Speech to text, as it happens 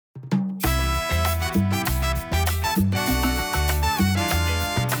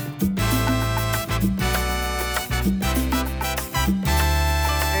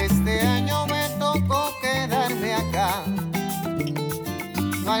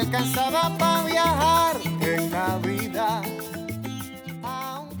alcanzaba para viajar en Navidad.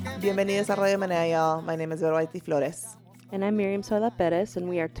 Bienvenidos a Radio Menea, y'all. My name is Vero Haiti Flores. And I'm Miriam Sola Perez, and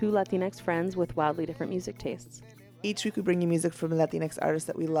we are two Latinx friends with wildly different music tastes. Each week we bring you music from Latinx artists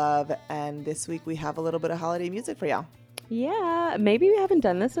that we love, and this week we have a little bit of holiday music for y'all. Yeah, maybe we haven't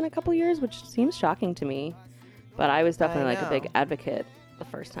done this in a couple years, which seems shocking to me. But I was definitely a big advocate the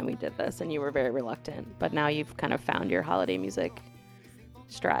first time we did this, and you were very reluctant. But now you've kind of found your holiday music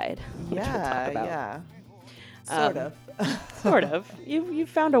stride, which we'll talk about. Yeah. Sort of. Sort of. You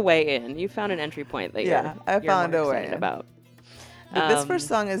found a way in. You found an entry point that you're found more a way excited about. But this first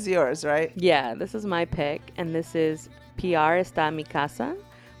song is yours, right? Yeah, this is my pick, and this is PR Está en Mi Casa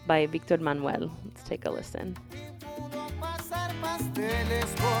by Victor Manuel. Let's take a listen.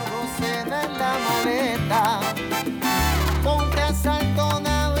 Ponte asalto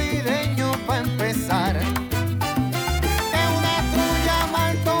navideño pa' empezar. Que una trulla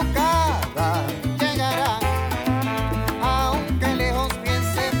mal tocada llegará. Aunque lejos bien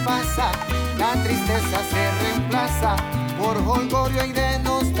se pasa, la tristeza se reemplaza por jolgorio y de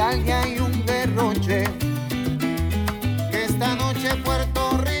nostalgia y un derroche. Que esta noche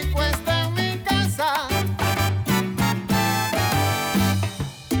Puerto Rico está en mi casa.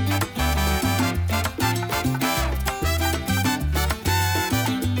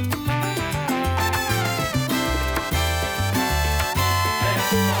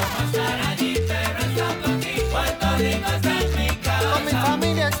 Con mi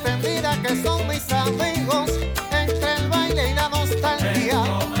familia extendida que son mis amigos, entre el baile y la nostalgia.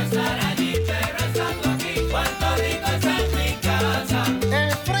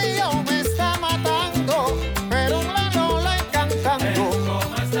 El frío me está matando, pero una lola cantando.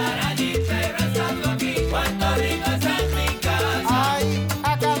 Ay,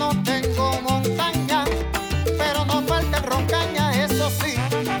 acá no tengo montaña, pero no falta el roncaña, eso sí.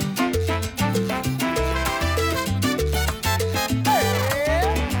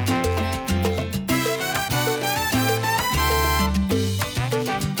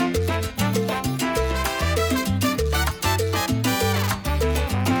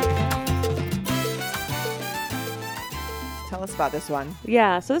 Tell us about this one.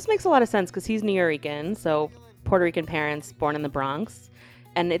 Yeah, so this makes a lot of sense because he's New Rican, so Puerto Rican parents, born in the Bronx.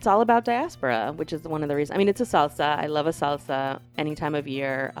 And it's all about diaspora, which is one of the reasons. I mean, it's a salsa. I love a salsa any time of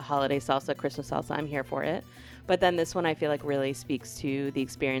year, a holiday salsa, Christmas salsa. I'm here for it. But then this one I feel like really speaks to the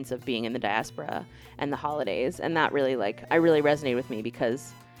experience of being in the diaspora and the holidays. And that really I really resonated with me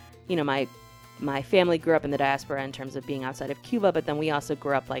because, you know, my family grew up in the diaspora in terms of being outside of Cuba, but then we also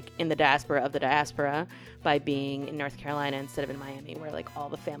grew up in the diaspora of the diaspora by being in North Carolina instead of in Miami where all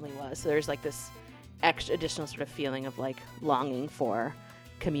the family was. So there's this extra additional sort of feeling of longing for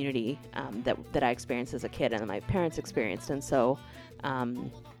community that I experienced as a kid and that my parents experienced. And so I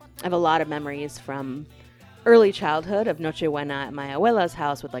have a lot of memories from early childhood of Nochebuena at my abuela's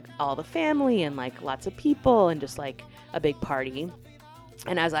house with all the family and lots of people and just a big party.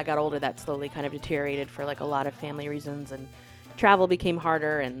 And as I got older, that slowly kind of deteriorated for a lot of family reasons, and travel became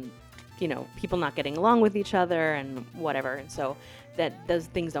harder, and people not getting along with each other and whatever. And so those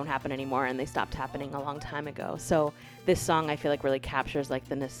things don't happen anymore, and they stopped happening a long time ago. So this song I feel really captures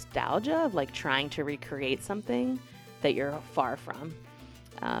the nostalgia of trying to recreate something that you're far from,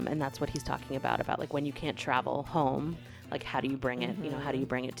 and that's what he's talking about when you can't travel home, how do you bring it? How do you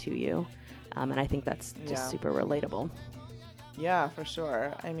bring it to you? And I think that's just super relatable. Yeah, for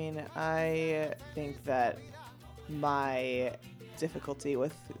sure. I mean, I think that my difficulty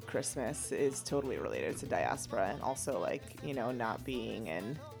with Christmas is totally related to diaspora and also not being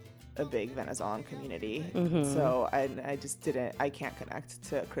in a big Venezuelan community. Mm-hmm. So I can't connect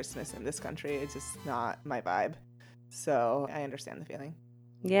to Christmas in this country. It's just not my vibe. So I understand the feeling.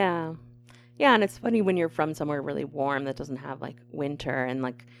 Yeah. Yeah, and it's funny when you're from somewhere really warm that doesn't have winter,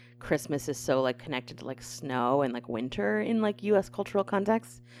 and Christmas is so connected to snow and winter in U.S. cultural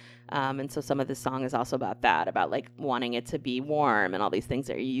context. And so some of this song is also about that, about wanting it to be warm and all these things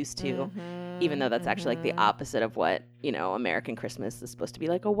that you're used to, even though that's actually the opposite of what, American Christmas is supposed to be,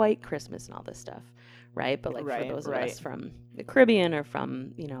 a white Christmas and all this stuff. Right. But for those of us from the Caribbean or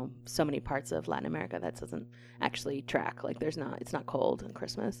from, so many parts of Latin America, that doesn't actually track. It's not cold on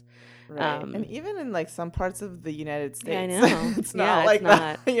Christmas. Right. And even in some parts of the United States, I know. it's not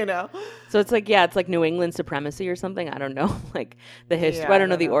that. So it's it's New England supremacy or something. I don't know. The history. I don't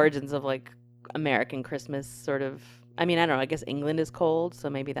know the origins of American Christmas sort of. I mean, I don't know. I guess England is cold, so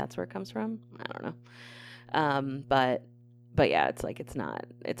maybe that's where it comes from. I don't know. But yeah, it's it's not.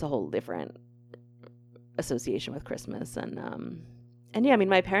 It's a whole different association with Christmas, and yeah, I mean,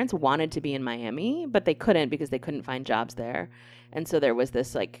 my parents wanted to be in Miami, but they couldn't because they couldn't find jobs there. And so there was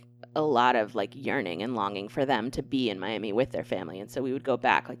this like a lot of like yearning and longing for them to be in Miami with their family. And so we would go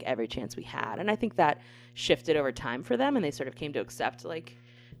back like every chance we had. And I think that shifted over time for them, and they sort of came to accept like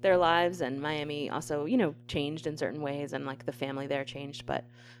their lives. And Miami also, you know, changed in certain ways, and like the family there changed. But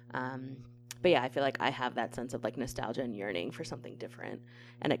yeah, I feel like I have that sense of like nostalgia and yearning for something different.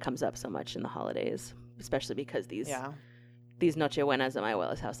 And it comes up so much in the holidays, especially because these Noche Buenas at my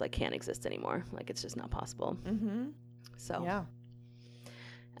abuela's house like can't exist anymore. Like it's just not possible. Mm-hmm. So yeah.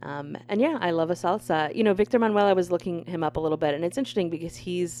 And yeah, I love a salsa. You know, Victor Manuel, I was looking him up a little bit, and it's interesting because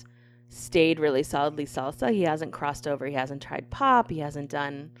he's stayed really solidly salsa. He hasn't crossed over. He hasn't tried pop. He hasn't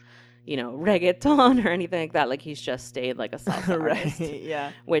done, you know, reggaeton or anything like that. Like he's just stayed like a salsa artist, Right,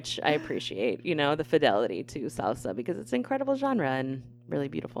 yeah. which I appreciate, you know, the fidelity to salsa because it's an incredible genre and really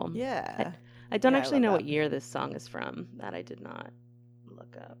beautiful. Yeah. I don't Yeah, I actually love know that. what year this song is from. That I did not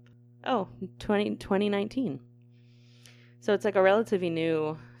look up. Oh, 2019. So it's like a relatively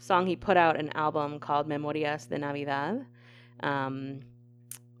new song. He put out an album called Memorias de Navidad.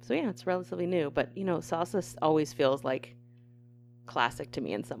 So yeah, it's relatively new. But, you know, salsa always feels like classic to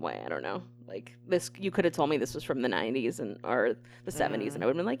me in some way. I don't know. Like this, you could have told me this was from the 90s or the 70s, and I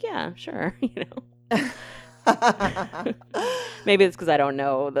would have been like, yeah, sure, you know. Maybe it's because I don't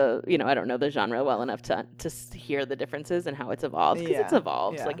know the genre well enough to hear the differences and how it's evolved, because it's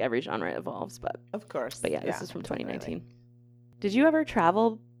evolved. Yeah. Like every genre evolves, but Of course. this is from 2019. definitely. Did you ever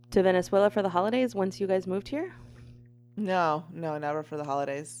travel to Venezuela for the holidays once you guys moved here? No, never for the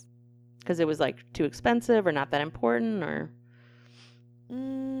holidays. Because it was like too expensive or not that important, or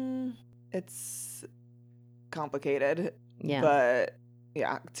It's complicated, yeah, but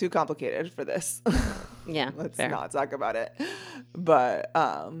yeah, too complicated for this. yeah, Let's fair. not talk about it. But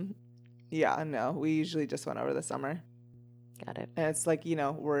yeah, no, we usually just went over the summer. Got it. And it's like, you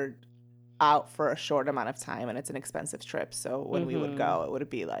know, we're out for a short amount of time and it's an expensive trip. So when we would go, it would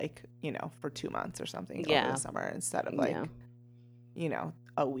be like, you know, for 2 months or something over Yeah. the summer instead of like, Yeah. you know,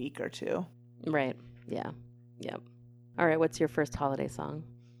 a week or two. Right. Yeah. Yep. All right. What's your first holiday song?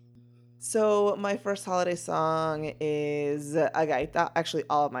 So my first holiday song is a gaita. Actually,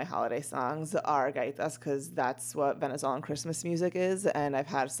 all of my holiday songs are gaitas because that's what Venezuelan Christmas music is. And I've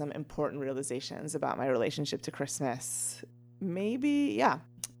had some important realizations about my relationship to Christmas. Maybe, yeah.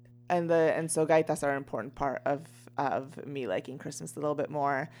 And so gaitas are an important part of me liking Christmas a little bit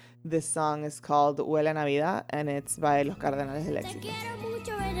more. This song is called Huele a Navidad, and it's by Los Cardenales del Te Éxito. quiero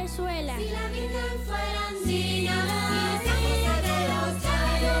mucho, Venezuela. Si la Virgen fuera andina, de los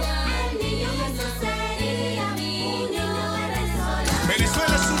gallos, el niño Jesús sería un niño venezolano.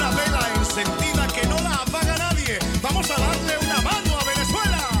 Venezuela es una vela encendida que no la apaga nadie. Vamos a darle una mano a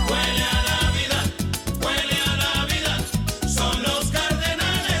Venezuela. Huele a Navidad, huele a Navidad. Son los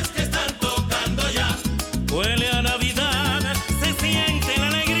cardenales que están tocando ya. Huele a Navidad, se siente la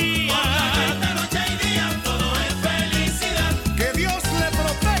alegría. Por noche y día todo es felicidad. Que Dios le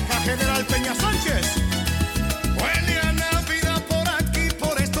proteja, General Peña Sánchez. Huele a Navidad por aquí,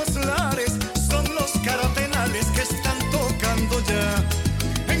 por estos lares. Son los cardenales que están tocando ya.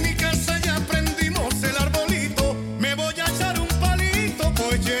 En mi casa ya prendimos el arbolito. Me voy a echar un palito,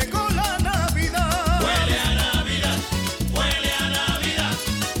 pues llegó la Navidad. Huele a Navidad, huele a Navidad.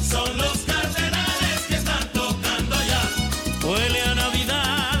 Son los cardenales que están tocando ya. Huele a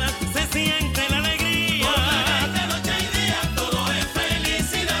Navidad, se siente la alegría. De noche y día todo es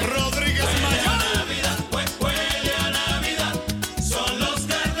felicidad. Rodríguez Mayor. Huele a Navidad, son los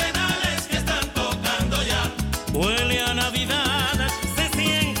cardenales que están tocando ya. Huele a Navidad, se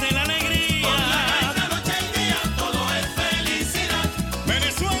siente la alegría. De noche y día todo es felicidad.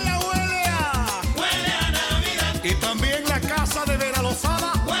 Venezuela huele a Navidad. Y también la casa de Vera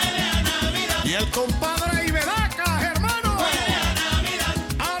Lozada. Huele a Navidad. Y el compadre Iberaca, hermano. Huele a Navidad.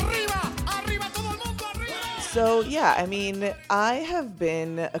 Arriba, arriba, todo el mundo arriba. So, yeah, I mean, I have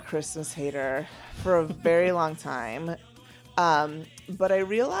been a Christmas hater for a very long time. But I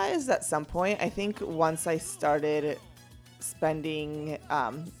realized at some point, I think once I started spending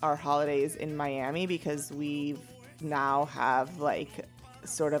our holidays in Miami, because we now have like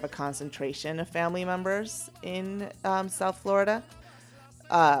sort of a concentration of family members in South Florida.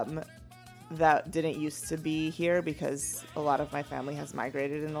 That didn't used to be here because a lot of my family has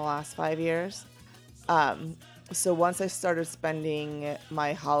migrated in the last 5 years. So once I started spending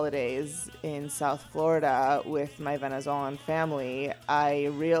my holidays in South Florida with my Venezuelan family, I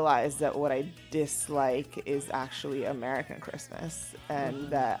realized that what I dislike is actually American Christmas, and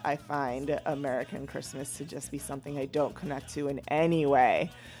that I find American Christmas to just be something I don't connect to in any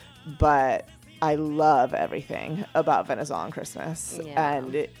way. But I love everything about Venezuelan Christmas. Yeah.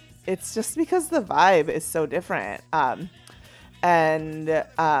 And it's just because the vibe is so different.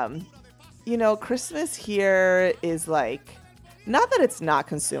 You know, Christmas here is like, not that it's not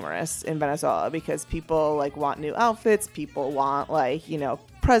consumerist in Venezuela, because people like want new outfits, people want like, you know,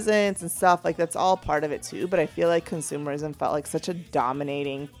 presents and stuff, like that's all part of it too. But I feel like consumerism felt like such a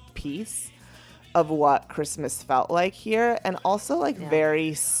dominating piece of what Christmas felt like here, and also like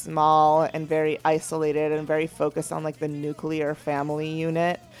very small and very isolated and very focused on like the nuclear family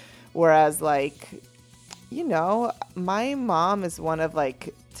unit. Whereas like, you know, my mom is one of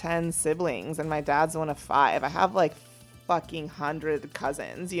like 10 siblings and my dad's one of 5. I have like fucking 100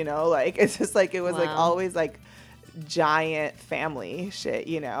 cousins, you know, like it's just like it was like always like giant family shit,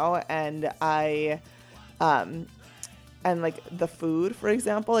 you know. And and like the food, for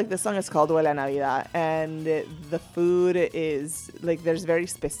example, like this song is called Huele a Navidad, and the food is like, there's very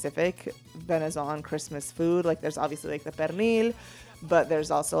specific Venezuelan Christmas food. Like there's obviously like the pernil, but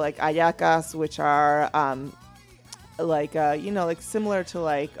there's also like hallacas, which are like you know, like similar to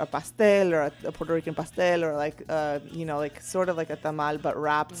like a pastel or a Puerto Rican pastel, or like you know, like sort of like a tamal but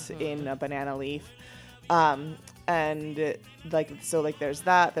wrapped in a banana leaf. And like, so like there's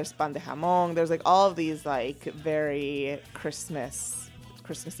that, there's pan de jamon, there's like all of these like very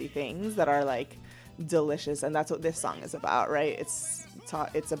Christmassy things that are like delicious, and that's what this song is about, right? It's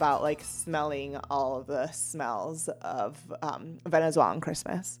about like smelling all of the smells of Venezuelan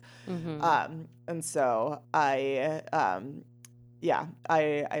Christmas. And so I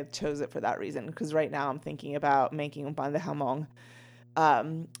chose it for that reason, because right now I'm thinking about making un pan de jamon.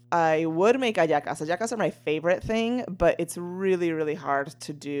 I would make hallacas. Hallacas are my favorite thing, but it's really, really hard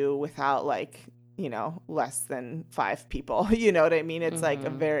to do without like, you know, less than 5 people. You know what I mean? It's like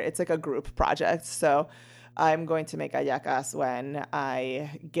it's like a group project. So I'm going to make hallacas when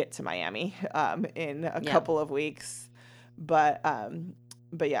I get to Miami in a couple of weeks. But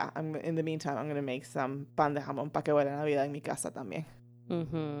yeah, in the meantime, I'm going to make some pan de jamón pa que huela Navidad en mi casa también.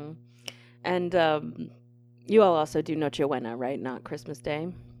 And you all also do Nochebuena, right? Not Christmas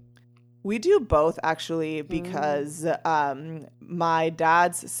Day? We do both, actually, because my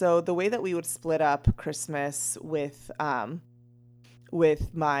dad's... So the way that we would split up Christmas with my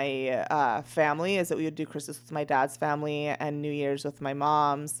family is that we would do Christmas with my dad's family and New Year's with my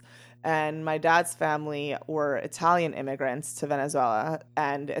mom's. And my dad's family were Italian immigrants to Venezuela,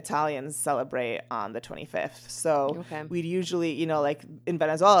 and Italians celebrate on the 25th. So we'd usually, you know, like in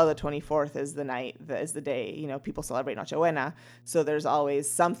Venezuela, the 24th is the day, you know, people celebrate Nochebuena. So there's always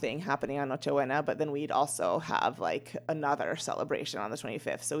something happening on Nochebuena, but then we'd also have like another celebration on the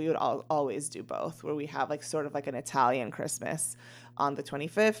 25th. So we would always do both, where we have like sort of like an Italian Christmas on the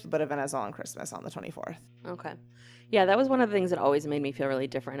 25th, but a Venezuelan Christmas on the 24th. Okay. Yeah, that was one of the things that always made me feel really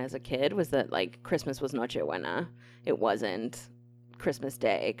different as a kid, was that like Christmas was Nochebuena. It wasn't Christmas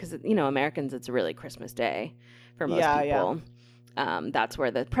Day, because, you know, Americans, it's really Christmas Day for most people. That's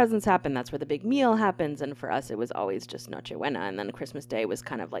where the presents happen. That's where the big meal happens. And for us, it was always just Nochebuena. And then Christmas Day was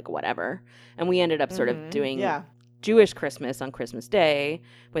kind of like whatever. And we ended up sort of doing Jewish Christmas on Christmas Day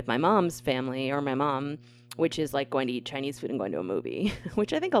with my mom's family, or my mom, which is like going to eat Chinese food and going to a movie,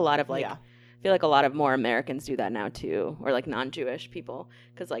 which I think a lot of like... I feel like a lot of more Americans do that now too, or like non-Jewish people,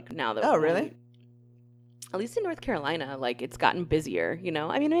 because like now that really? At least in North Carolina, like it's gotten busier. You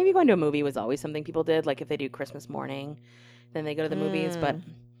know, I mean, maybe going to a movie was always something people did. Like if they do Christmas morning, then they go to the movies. But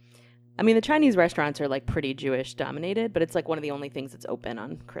I mean, the Chinese restaurants are like pretty Jewish dominated, but it's like one of the only things that's open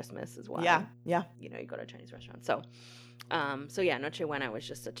on Christmas as well. Yeah. You know, you go to a Chinese restaurant. So yeah, Nochebuena was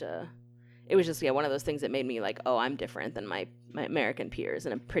just it was just one of those things that made me like, oh, I'm different than my American peers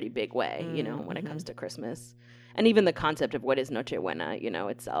in a pretty big way, you know, when it comes to Christmas. And even the concept of what is Nochebuena, you know,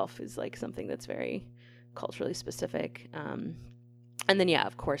 itself is like something that's very culturally specific. And then, yeah,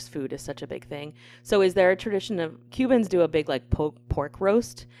 of course, food is such a big thing. So is there a tradition of Cubans do a big like pork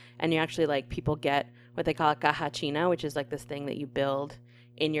roast, and you actually like people get what they call a cajachina, which is like this thing that you build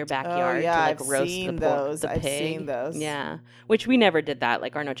in your backyard to like roast the pork, the pig. I've seen those. Yeah, which we never did that.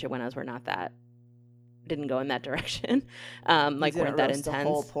 Like our Nochebuenas were not that. Didn't go in that direction. Like weren't that intense. A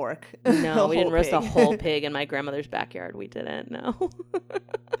whole pork. No, we didn't roast a whole pig in my grandmother's backyard. We didn't. No,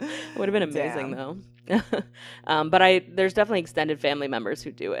 it would have been amazing though. But there's definitely extended family members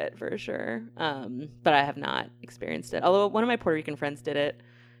who do it for sure. But I have not experienced it. Although one of my Puerto Rican friends did it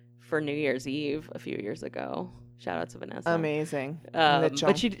for New Year's Eve a few years ago. Shout out to Vanessa. Amazing. But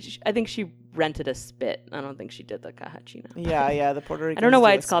I think she rented a spit. I don't think she did the cajachina. Yeah, the Puerto Rican. I don't know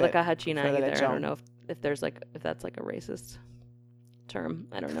why it's called a cajachina either. I don't know if there's like if that's like a racist term.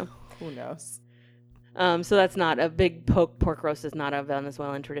 I don't know. Who knows? So that's not a big pork roast is not a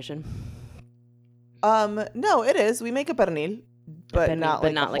Venezuelan tradition. No, it is. We make a pernil, but Pernil, not but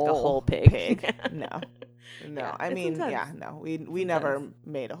like not a like a whole whole pig. No. No, Yeah, I it's mean, intense. yeah, no, we never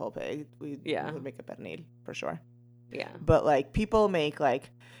made a whole pig. We would make a pernil for sure. Yeah. But like people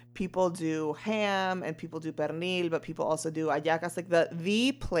do ham and people do pernil, but people also do hallacas. Like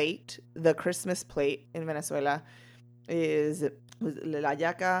the plate, the Christmas plate in Venezuela is la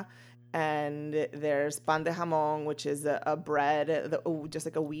hallaca, and there's pan de jamón, which is a bread, just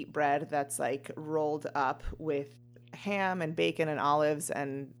like a wheat bread that's like rolled up with ham and bacon and olives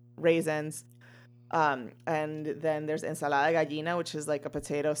and raisins. And then there's ensalada gallina, which is like a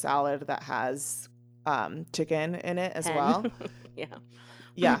potato salad that has chicken in it as Hen. well. Yeah.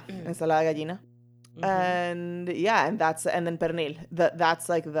 Yeah, ensalada gallina. Mhm. And then pernil. That's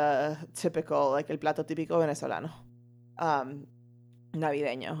like the typical, like el plato típico venezolano,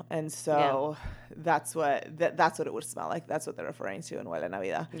 navideño. And so that's what it would smell like. That's what they're referring to in Huele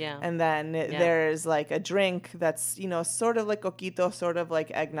Navidad. Yeah. And then there's like a drink that's, sort of like coquito, sort of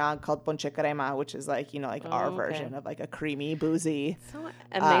like eggnog, called ponche crema, which is like, like our okay. version of like a creamy, boozy. So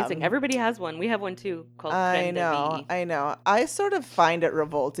amazing. Everybody has one. We have one too called I crème de vie. know. I sort of find it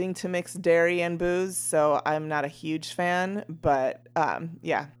revolting to mix dairy and booze, so I'm not a huge fan, but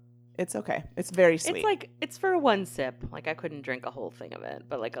yeah, it's okay. It's very sweet. It's like it's for one sip. Like I couldn't drink a whole thing of it,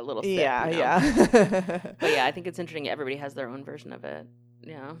 but like a little sip. Yeah, you know? yeah. But yeah, I think it's interesting. Everybody has their own version of it.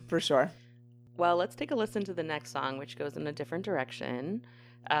 Yeah. For sure. Well, let's take a listen to the next song, which goes in a different direction.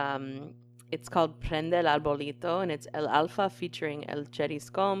 It's called Prende el Arbolito, and it's El Alfa featuring El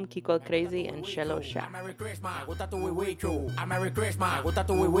Cheriscom, Kiko el Crazy, and Shello Shack. Merry Christmas, gusta tu wiwichu. A Merry Christmas, gusta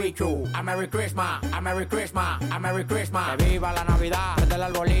tu wiwichu. A Merry Christmas, a Merry Christmas, a Merry Christmas. Que viva la Navidad, prende el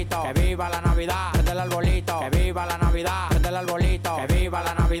arbolito. Que viva la Navidad, prende el arbolito. Que viva la Navidad, prende el arbolito. Que viva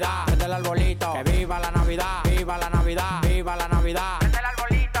la Navidad, prende el arbolito. Que viva la Navidad, viva la Navidad, viva la Navidad. Prende el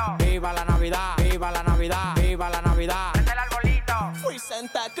arbolito. Viva la Navidad, viva la Navidad, viva la Navidad. Prende el arbolito. Fue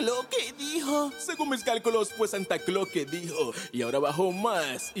Santa Claus que dijo, según mis cálculos fue Santa Claus que dijo, y ahora bajó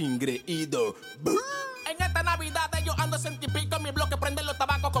más ingreído. En esta Navidad yo ando científico en mi bloque, prenden los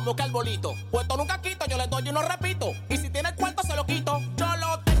tabacos como que arbolito. Puesto nunca quito, yo le doy y no repito. Y si tiene cuarto se lo quito. Yo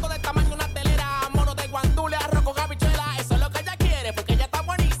lo tengo de tamaño una telera, mono de guandule, arroz con habichuela. Eso es lo que ella quiere, porque ella está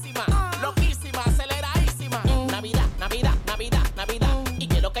buenísima, loquísima, aceleradísima. Navidad, Navidad, Navidad, Navidad. Y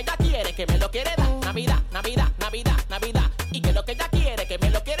que lo que ella quiere, que me lo quiere dar. Navidad, Navidad, Navidad, Navidad. Y que lo que ella quiere, que me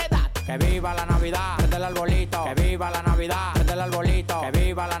lo quiere dar. Que viva la Navidad, prende el arbolito. Que viva la Navidad, prende el arbolito. Que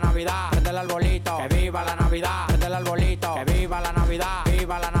viva la Navidad, prende el arbolito. Que viva la Navidad, prende el arbolito. Que viva la Navidad,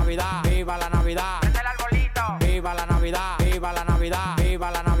 viva la Navidad, viva la Navidad. Prende el arbolito. Viva la Navidad, viva la Navidad,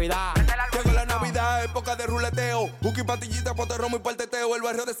 viva la Navidad. Llegó la Navidad, época de ruleteo. Juki, patillita, pote, romo y parteteo. El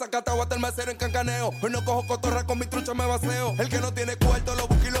barrio de Zacatau hasta el macero en cancaneo. Hoy no cojo cotorra, con mi trucha me vaceo. El que no tiene cuarto lo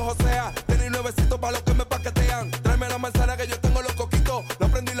busca y lo josea. Tenéis nuevecitos para los que me paquetean. Tráeme la manzana que yo tengo los coquitos. La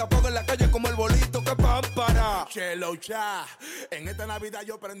prendo y la pongo en la calle como el bolito. Que pámpara. Chelo cha. En esta Navidad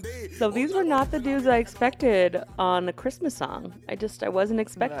yo prendí. So these were not the dudes I expected on a Christmas song. I wasn't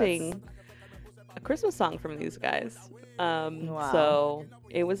expecting a Christmas song from these guys. So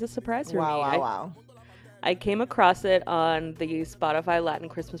it was a surprise for me. Wow. I came across it on the Spotify Latin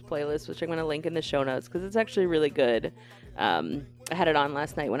Christmas playlist, which I'm going to link in the show notes because it's actually really good. I had it on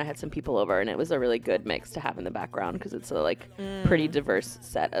last night when I had some people over, and it was a really good mix to have in the background because it's a pretty diverse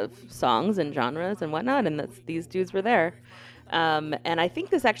set of songs and genres and whatnot, and these dudes were there. And I think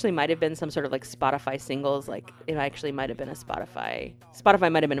this actually might have been some sort of like Spotify singles. Like it actually might have been a Spotify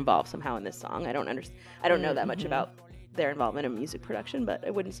might have been involved somehow in this song. I don't know that much about their involvement in music production, but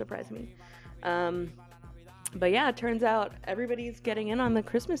it wouldn't surprise me. But yeah, it turns out everybody's getting in on the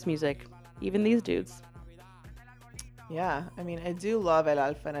Christmas music, even these dudes. Yeah, I mean, I do love El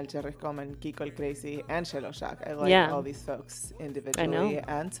Alfa and El Cheriscom and Kiko el Crazy and Shello Shack. I like all these folks individually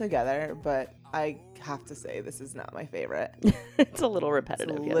and together, but I have to say this is not my favorite. It's a little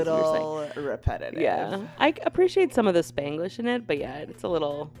repetitive. It's a little repetitive. Yeah, I appreciate some of the Spanglish in it, but yeah, it's a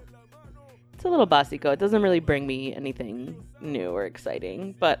little básico. It doesn't really bring me anything new or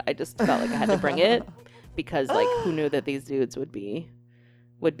exciting, but I just felt like I had to bring it because, like, who knew that these dudes would be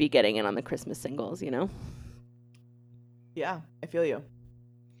getting in on the Christmas singles, you know? Yeah, I feel you.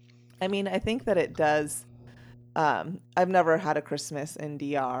 I mean, I think that it does. I've never had a Christmas in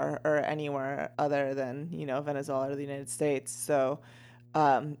DR or anywhere other than, Venezuela or the United States. So,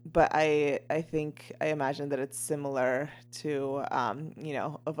 but I imagine that it's similar to,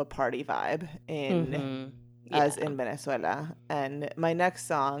 of a party vibe as in Venezuela. And my next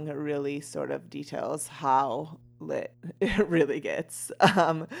song really sort of details how lit it really gets.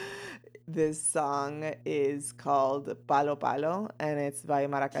 This song is called Palo Palo, and it's by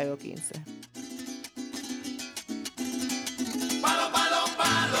Maracaibo 15.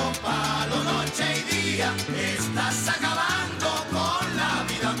 palo, noche y día, estás acabando con la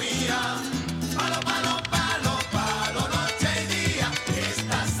vida mía. Palo, palo, palo, palo, noche y día,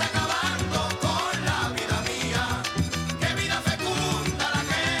 estás acabando con la vida mía. Qué vida fecunda la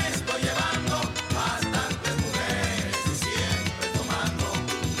que estoy llevando, bastantes mujeres y siempre tomando.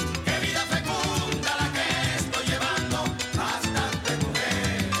 Qué vida fecunda la que estoy llevando, bastantes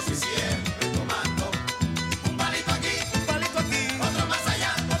mujeres y siempre tomando. Un palito aquí, otro más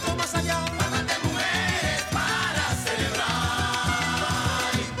allá, bastantes mujeres para celebrar.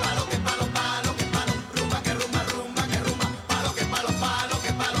 Y palo, que palo, palo, que palo, rumba, que rumba, rumba, que rumba, palo, que palo, palo,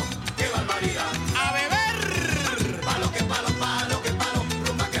 que palo, qué barbaridad. A beber. Palo, que palo, palo, que palo,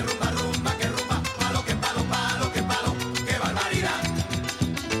 rumba, que rumba, rumba, que rumba, palo, que palo, palo, que palo, qué barbaridad.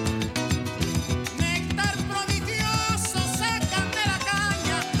 Néctar prodigioso sacan de la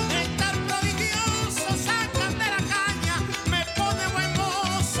caña, néctar prodigioso sacan de la caña, me pone buen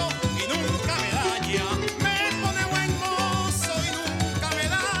mozo y nunca me daña, me pone buen mozo y nunca me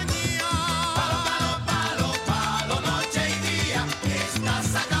daña. Palo, palo, palo, palo, noche y día,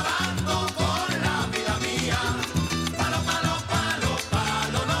 estás acabando con la vida mía. Palo, palo, palo,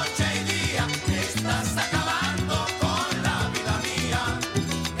 palo, noche y día, estás acabando con la vida mía.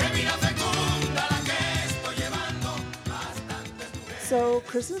 Qué vida fecunda la que estoy llevando, bastantes mujeres. So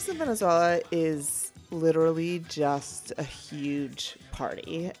Christmas in Venezuela is literally just a huge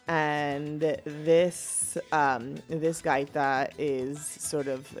party, and this this gaita is sort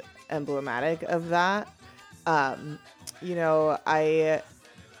of emblematic of that. You know,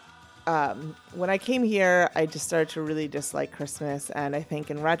 when I came here, I just started to really dislike Christmas, and I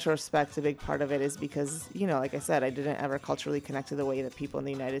think in retrospect, a big part of it is because, you know, like I said, I didn't ever culturally connect to the way that people in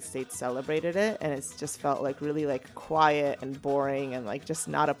the United States celebrated it, and it's just felt like really like quiet and boring and like just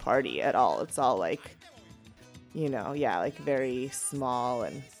not a party at all. It's all like, you know, yeah, like very small,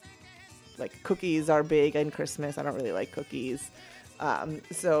 and like cookies are big in Christmas. I don't really like cookies.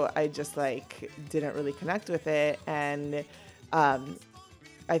 So I just like didn't really connect with it, and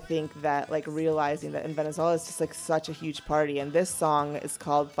I think that like realizing that in Venezuela it's just like such a huge party, and this song is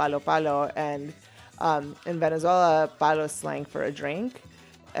called Palo Palo, and in Venezuela, palo is slang for a drink,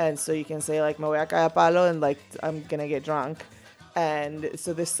 and so you can say like me voy a caer a palo, and like I'm gonna get drunk. And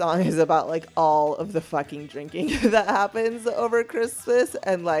so this song is about like all of the fucking drinking that happens over Christmas,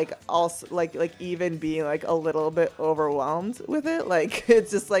 and like also like even being like a little bit overwhelmed with it. Like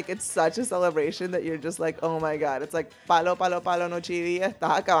it's just like it's such a celebration that you're just like, oh my god, it's like palo palo palo noche y día,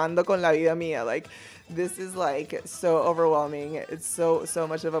 estás acabando con la vida mía. Like this is like so overwhelming. It's so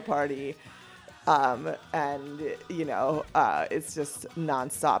much of a party. And you know, it's just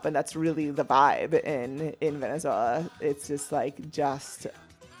nonstop, and that's really the vibe in Venezuela. It's just like just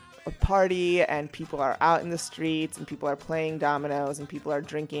a party, and people are out in the streets, and people are playing dominoes, and people are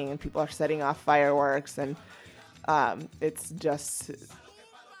drinking, and people are setting off fireworks, and it's just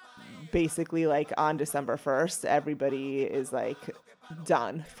basically like on December 1st, everybody is like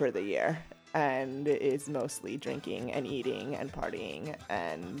done for the year and is mostly drinking and eating and partying,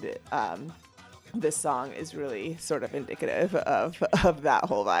 and this song is really sort of indicative of that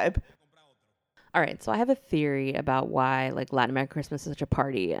whole vibe. All right, so I have a theory about why like Latin American Christmas is such a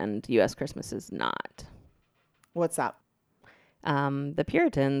party and U.S. Christmas is not. What's that? The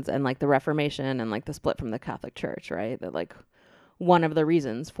Puritans and like the Reformation and like the split from the Catholic Church, right? That like one of the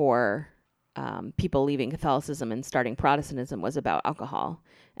reasons for people leaving Catholicism and starting Protestantism was about alcohol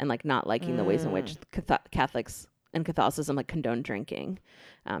and like not liking the ways in which Catholics and Catholicism like condoned drinking,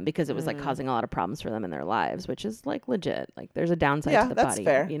 because it was like causing a lot of problems for them in their lives, which is like legit. Like there's a downside to the that's body,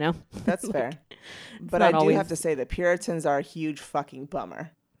 fair. you know? That's Like, fair. But not I do always- have to say the Puritans are a huge fucking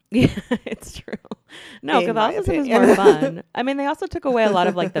bummer. Yeah, it's true. No, In my Catholicism is opinion. more fun. I mean, they also took away a lot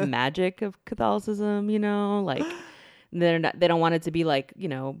of like the magic of Catholicism, you know, like they don't want it to be like, you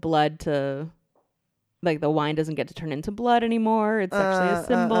know, blood to like the wine doesn't get to turn into blood anymore. It's actually a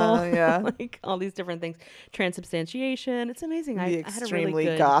symbol. Yeah. Like all these different things. Transubstantiation. It's amazing. The I had a extremely really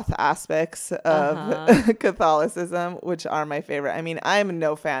good goth aspects of Catholicism, which are my favorite. I mean, I'm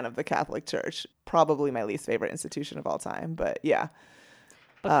no fan of the Catholic Church. Probably my least favorite institution of all time. But yeah.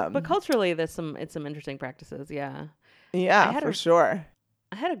 but culturally there's some interesting practices, yeah. Yeah, had for a- sure.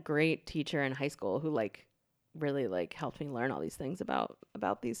 I had a great teacher in high school who like really like helped me learn all these things about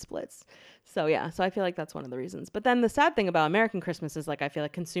these splits. So yeah, so I feel like that's one of the reasons. But then the sad thing about American Christmas is like I feel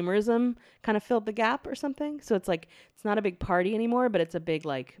like consumerism kind of filled the gap or something. So it's like it's not a big party anymore, but it's a big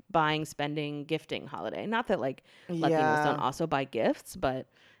like buying, spending, gifting holiday. Not that like Latinos Yeah. don't also buy gifts, but it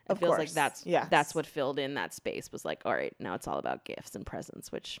Of feels course, like yes. that's what filled in that space, was like, all right, now it's all about gifts and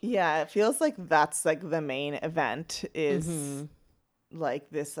presents, which Yeah, it feels like that's like the main event is like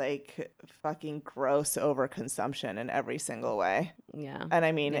this like fucking gross overconsumption in every single way. Yeah. And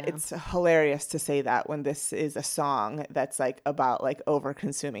I mean, Yeah. it's hilarious to say that when this is a song that's like about like over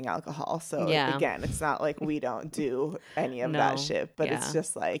consuming alcohol. So Yeah. again, it's not like we don't do any of No. that shit, but it's Yeah.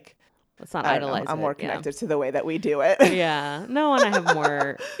 just like, Let's not I don't know, idolize I'm it. more Yeah. connected to the way that we do it. Yeah. No, and I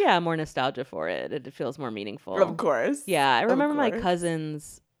have more nostalgia for it. It feels more meaningful. Of course. Yeah, I Of remember my course.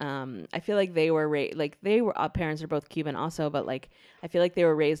 cousins. I feel like they were like they were parents are both Cuban also, but like I feel like they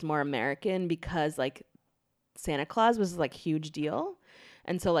were raised more American because like Santa Claus was like huge deal.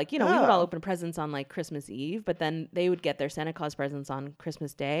 And so like, you know, we would all Oh. open presents on like Christmas Eve, but then they would get their Santa Claus presents on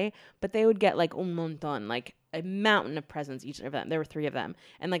Christmas Day, but they would get like un montón, like a mountain of presents each of them. There were 3 of them,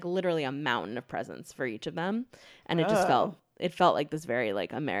 and like literally a mountain of presents for each of them. And it just Oh. felt like this very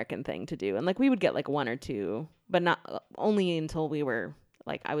like American thing to do. And like we would get like 1 or 2, but not only until we were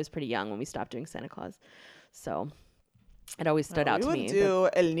like I was pretty young when we stopped doing Santa Claus. So it always stood out we to would me. that- do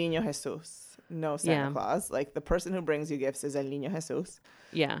El Niño Jesus. No Santa Yeah. Claus. Like the person who brings you gifts is El Niño Jesus.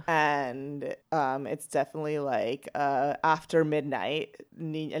 yeah. And it's definitely like after midnight, El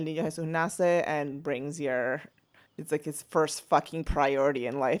Niño Jesus nace and brings your. It's like his first fucking priority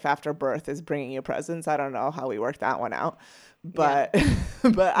in life after birth is bringing you presents. I don't know how we worked that one out, but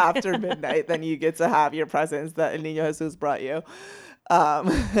but after midnight, then you get to have your presents that El Niño Jesus brought you. And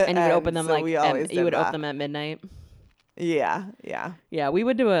you would open them so like we always and you would did open that. them at midnight. Yeah. Yeah, we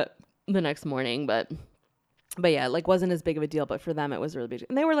would do it the next morning, but yeah, like wasn't as big of a deal. But for them, it was really big.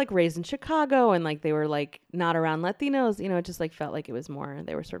 And they were like raised in Chicago, and like they were like not around Latinos. You know, it just like felt like it was more.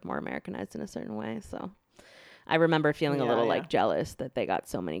 They were sort of more Americanized in a certain way. So I remember feeling a Yeah, little yeah. like jealous that they got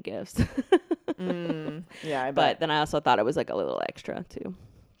so many gifts. Yeah, I But bet. then I also thought it was like a little extra too.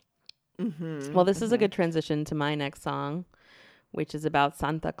 Mm-hmm. Well, this is a good transition to my next song, which is about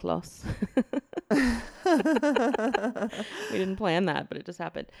Santa Claus. We didn't plan that, but it just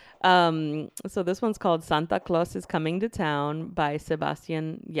happened. So this one's called Santa Claus is Coming to Town by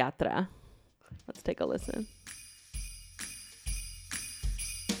Sebastian Yatra. Let's take a listen.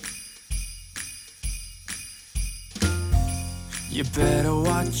 You better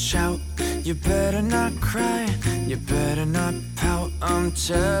watch out, you better not cry, you better not pout, I'm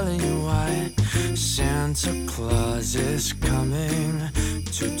telling you why. Santa Claus is coming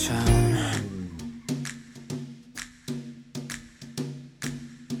to town.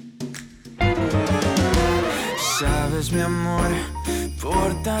 Sabes, mi amor,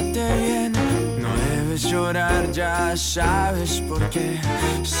 pórtate bien, no debes llorar, ya sabes por qué.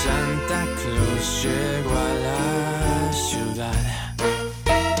 Santa Claus llegó a la ciudad.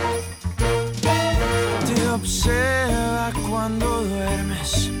 Te observa cuando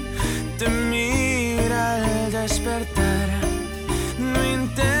duermes, te mira al despertar. No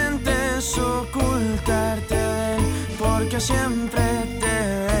intentes ocultarte de él, porque siempre te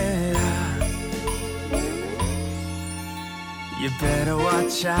verá. You better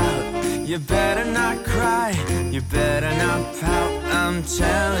watch out, you better not cry, you better not pout, I'm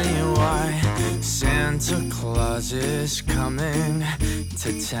telling you why. Santa Claus is coming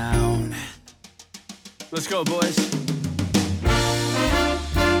to town. Let's go, boys.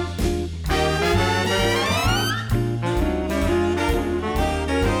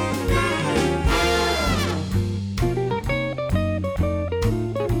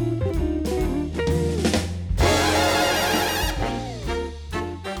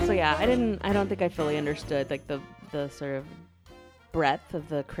 So yeah, I don't think I fully understood like the sort of breadth of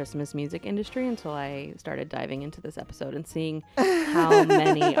the Christmas music industry until I started diving into this episode and seeing how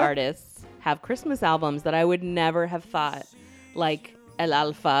many artists have Christmas albums that I would never have thought, like El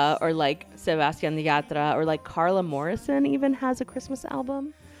Alfa or like Sebastian Yatra or like Carla Morrison even has a Christmas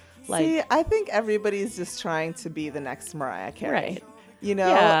album. Like, See, I think everybody's just trying to be the next Mariah Carey. Right. You know,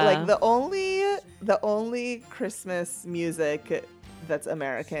 Yeah. like the only Christmas music that's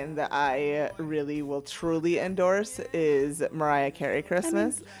American that I really will truly endorse is Mariah Carey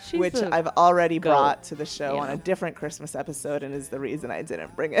Christmas, she's which the I've already goat. brought to the show on Yeah. a different Christmas episode and is the reason I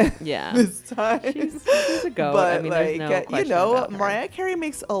didn't bring it Yeah. this time. she's a goat. But I mean, there's no you question know, about her. Mariah Carey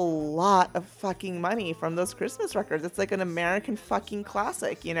makes a lot of fucking money from those Christmas records. It's like an American fucking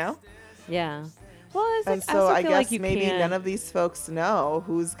classic, you know? Yeah. Well, it's And like, so also I feel guess like you maybe can't- none of these folks know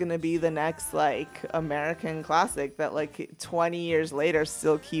who's gonna be the next like American classic that like 20 years later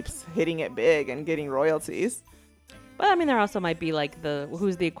still keeps hitting it big and getting royalties. But I mean, there also might be like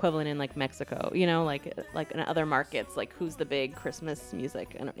who's the equivalent in like Mexico, you know, like in other markets, like who's the big Christmas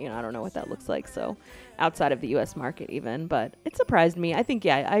music, and you know, I don't know what that looks like. So outside of the U.S. market, even, but it surprised me. I think,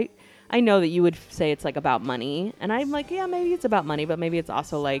 yeah, I know that you would say it's like about money, and I'm like, yeah, maybe it's about money, but maybe it's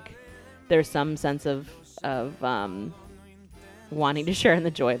also like there's some sense of wanting to share in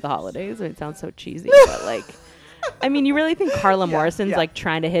the joy of the holidays. I mean, it sounds so cheesy, but like, I mean, you really think Carla Morrison's like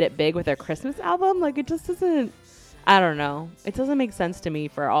trying to hit it big with their Christmas album? Like, it just doesn't. I don't know. It doesn't make sense to me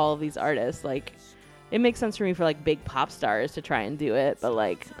for all of these artists. Like, it makes sense for me for like big pop stars to try and do it, but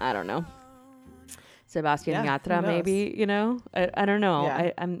like, I don't know. Sebastian Yatra, maybe, you know, I don't know.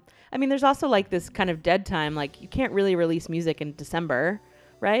 Yeah. I mean, there's also like this kind of dead time. Like, you can't really release music in December,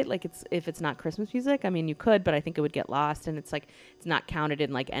 right? Like, if it's not Christmas music, I mean, you could, but I think it would get lost, and it's like it's not counted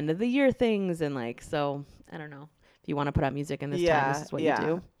in like end of the year things, and like, so I don't know. If you want to put out music in this time, this is what you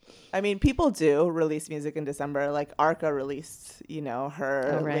do. I mean, people do release music in December. Like Arca released, you know,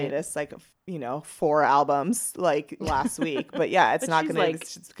 her latest, like, you know, 4 albums like last week. But yeah, it's not going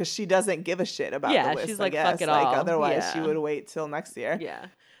to, because she doesn't give a shit about the list. She's like, I guess. fuck it all. Otherwise, she would wait till next year. Yeah.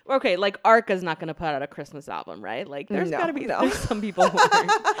 Okay, like Arca's not going to put out a Christmas album, right? Like, there's got to be there's some people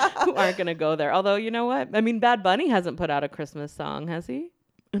who aren't going to go there. Although, you know what? I mean, Bad Bunny hasn't put out a Christmas song, has he?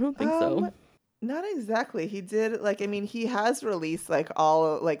 I don't think so. Not exactly. He did, like, I mean, he has released like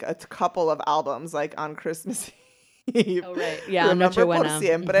a couple of albums like on Christmas Eve. Oh, right. Yeah. Remember Por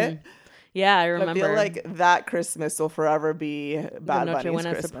Siempre? Mm-hmm. Yeah, I remember. I feel like that Christmas will forever be Bad Noche Bunny's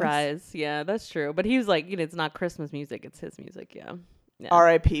Buena Christmas. Surprise. Yeah, that's true. But he was like, you know, it's not Christmas music, it's his music. Yeah.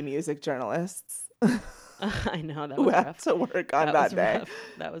 R.I.P. music journalists. I know, that was who rough. had to work on that day. Rough.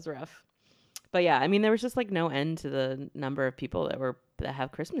 That was rough. But yeah, I mean, there was just like no end to the number of people that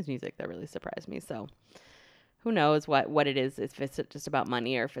have Christmas music. That really surprised me. So who knows what it is, if it's just about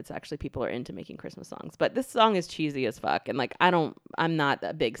money or if it's actually people are into making Christmas songs. But this song is cheesy as fuck. And like, I'm not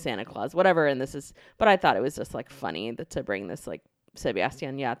a big Santa Claus, whatever. And but I thought it was just like funny to bring this like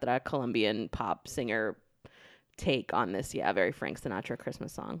Sebastian Yatra, Colombian pop singer take on this, very Frank Sinatra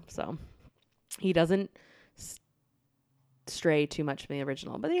Christmas song. So he doesn't stray too much from the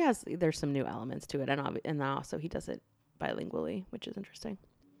original, but there's some new elements to it, and also he does it bilingually, which is interesting.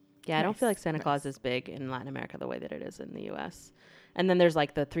 Yeah, I don't feel like Santa Claus is big in Latin America the way that it is in the U.S. And then there's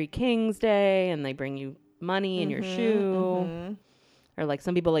like the Three Kings Day, and they bring you money in your shoe, or like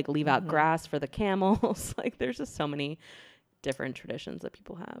some people like leave out grass for the camels. Like, there's just so many different traditions that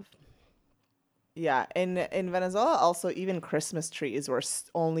people have. Yeah, in Venezuela, also even Christmas trees were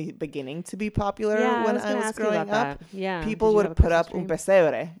only beginning to be popular when I was growing up. Yeah, people would put up un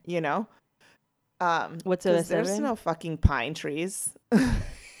pesebre, you know. What's a pesebre? There's no fucking pine trees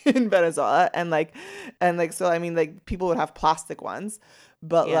in Venezuela, and so I mean, like, people would have plastic ones,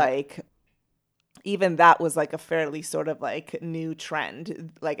 but like, even that was like a fairly sort of like new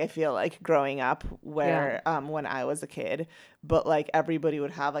trend, like, I feel like growing up where when I was a kid. But like, everybody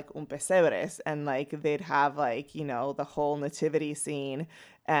would have like un pesebres, and like they'd have like, you know, the whole nativity scene,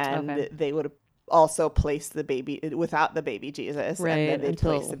 and they would also place the baby without the baby Jesus, and then they'd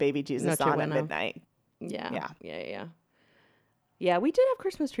place the baby Jesus on at midnight. Yeah, we did have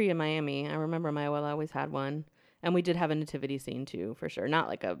Christmas tree in Miami. I remember my abuela always had one, and we did have a nativity scene too, for sure. Not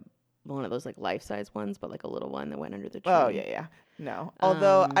like one of those like life-size ones, but like a little one that went under the tree. Oh yeah. No.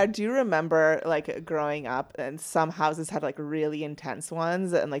 Although I do remember like growing up, and some houses had like really intense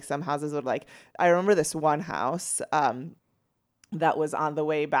ones, and like some houses would like, I remember this one house that was on the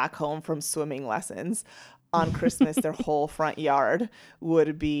way back home from swimming lessons. On Christmas, their whole front yard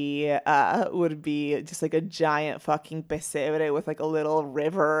would be just like a giant fucking pesebre with like a little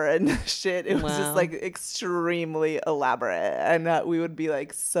river and shit. It was just like extremely elaborate, and we would be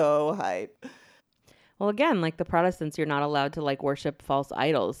like so hype. Well, again, like the Protestants, you're not allowed to like worship false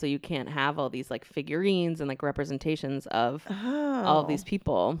idols, so you can't have all these like figurines and like representations of all of these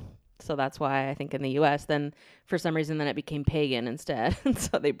people. So that's why I think in the U.S. then for some reason then it became pagan instead. And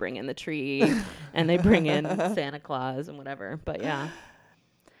so they bring in the tree and they bring in Santa Claus and whatever. But yeah,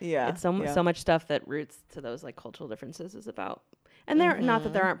 it's so much stuff that roots to those like cultural differences is about. And they're not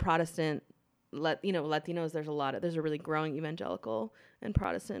that there aren't Protestant, Latinos. There's a really growing evangelical and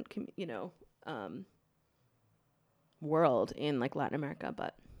Protestant, world in like Latin America,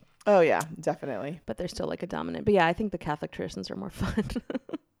 but. Oh yeah, definitely. But they're still like a dominant. But yeah, I think the Catholic traditions are more fun.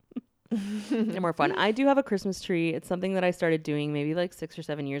 They're more fun. I do have a Christmas tree. It's something that I started doing maybe like 6 or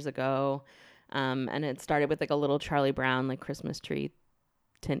 7 years ago. And it started with like a little Charlie Brown like Christmas tree,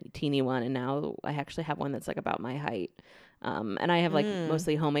 teeny one. And now I actually have one that's like about my height. And I have like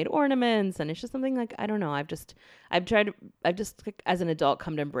mostly homemade ornaments, and it's just something like, I don't know. I've just like, as an adult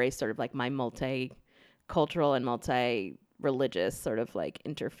come to embrace sort of like my multicultural and multi-religious sort of like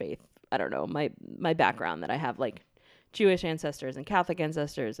interfaith. I don't know, my background that I have like Jewish ancestors and Catholic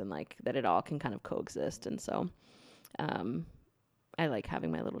ancestors, and like that it all can kind of coexist. And so I like having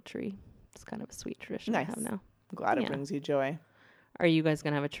my little tree. It's kind of a sweet tradition I have now. I'm glad it brings you joy. Are you guys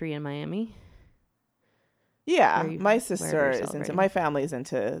going to have a tree in Miami? Yeah, Where you- my wherever sister you're is into, celebrating. my family's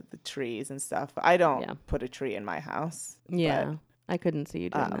into the trees and stuff. I don't Yeah. put a tree in my house. Yeah. I couldn't see you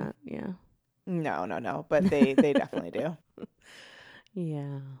doing um, that. Yeah. No. But they definitely do.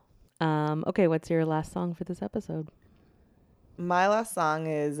 Yeah. Okay, what's your last song for this episode? My last song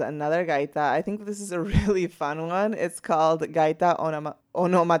is another gaita. I think this is a really fun one. It's called Gaita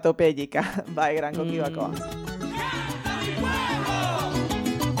Onomatopéyica by Gran Coquibacoa.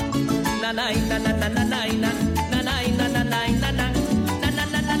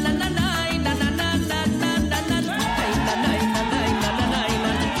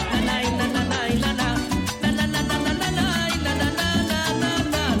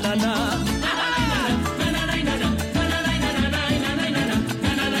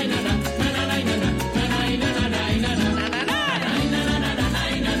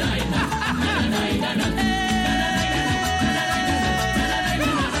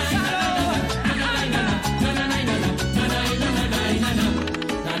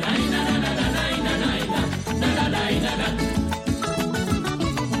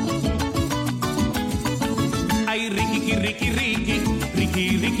 Ay, Ricky, Ricky, Ricky,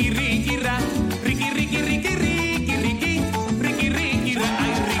 Ricky, Ricky, Ricky, ra, Ricky, Ricky, Ricky, Ricky, Ricky, Ricky, Ricky, ra,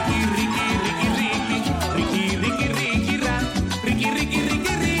 ay, Ricky, Ricky, Ricky, Ricky, Ricky, Ricky, Ricky, ra, Ricky, Ricky,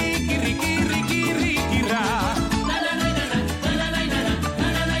 Ricky, Ricky, Ricky, Ricky, Ricky, ra.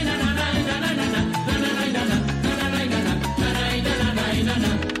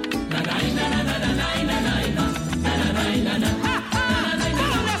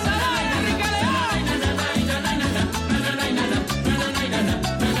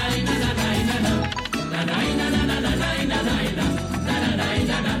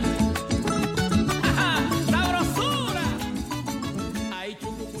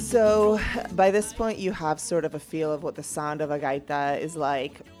 So by this point, you have sort of a feel of what the sound of a gaita is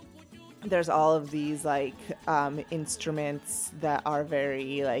like. There's all of these like instruments that are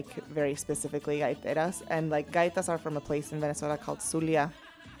very specifically gaiteras, and like gaitas are from a place in Venezuela called Zulia,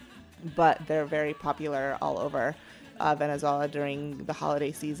 but they're very popular all over Venezuela during the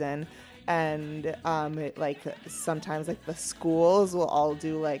holiday season. And sometimes like the schools will all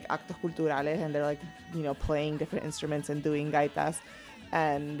do like actos culturales, and they're like, you know, playing different instruments and doing gaitas.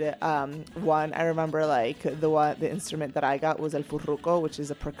 And one, I remember like the instrument that I got was el furruco, which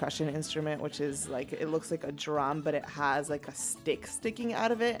is a percussion instrument, which is like, it looks like a drum, but it has like a stick sticking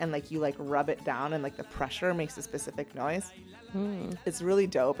out of it, and like you like rub it down, and like the pressure makes a specific noise. It's really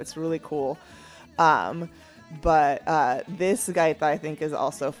dope. It's really cool. But this gaita, I think, is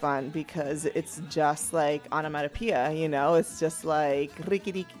also fun because it's just like onomatopoeia, you know? It's just like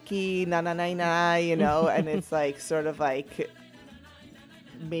riki-riki, na-na-na-na, you know? And it's like sort of like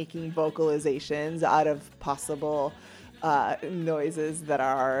making vocalizations out of possible noises that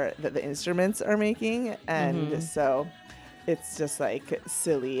the instruments are making. And so it's just like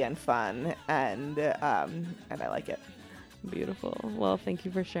silly and fun, and I like it. Beautiful. Well, thank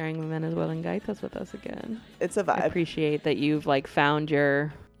you for sharing the Venezuelan gaitas with us again. It's a vibe. I appreciate that you've like found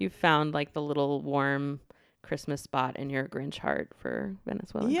like the little warm Christmas spot in your Grinch heart for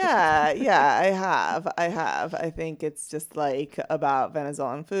Venezuelan. Yeah, I have. I think it's just like about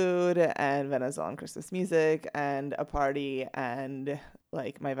Venezuelan food and Venezuelan Christmas music and a party and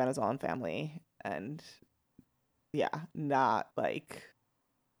like my Venezuelan family, and yeah, not like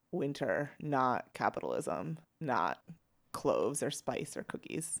winter, not capitalism, not cloves or spice or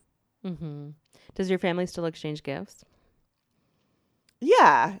cookies. Mm-hmm. Does your family still exchange gifts?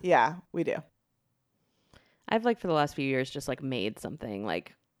 Yeah, we do. I've like for the last few years just like made something,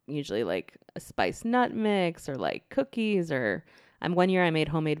 like usually like a spice nut mix or like cookies, or one year I made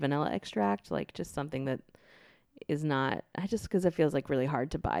homemade vanilla extract, like just something that is not, because it feels like really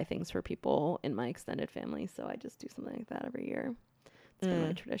hard to buy things for people in my extended family, so I just do something like that every year. It's been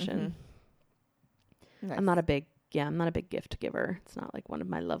my tradition. Nice. I'm not a big gift giver. It's not like one of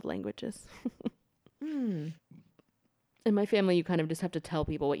my love languages. In my family, you kind of just have to tell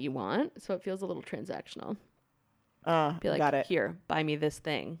people what you want, so it feels a little transactional. Be like, got it. Here, buy me this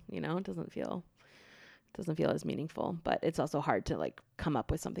thing. You know, it doesn't feel as meaningful, but it's also hard to like come up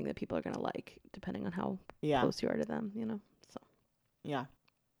with something that people are gonna like, depending on how close you are to them. You know, so yeah.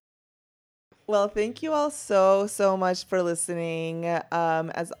 Well, thank you all so much for listening.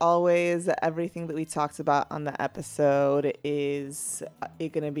 As always, everything that we talked about on the episode is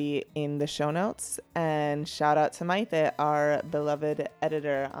going to be in the show notes. And shout out to Maite, our beloved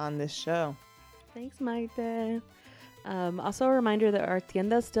editor on this show. thanks, Maite. Also a reminder that our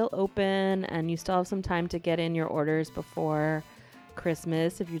tienda is still open and you still have some time to get in your orders before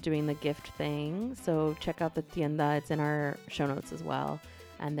Christmas if you're doing the gift thing. So check out the tienda. It's in our show notes as well.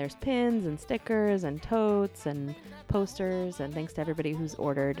 And there's pins and stickers and totes and posters. And thanks to everybody who's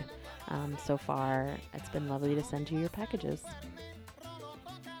ordered so far. It's been lovely to send you your packages.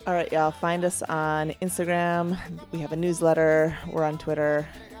 All right, y'all. Find us on Instagram. We have a newsletter. We're on Twitter.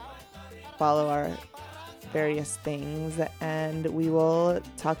 Follow our various things, and we will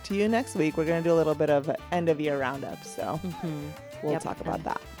talk to you next week. We're going to do a little bit of end of year roundup, so we'll Yep, talk about and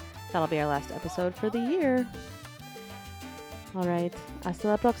that. That'll be our last episode for the year. All right. Hasta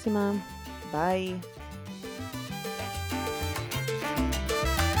la próxima. Bye.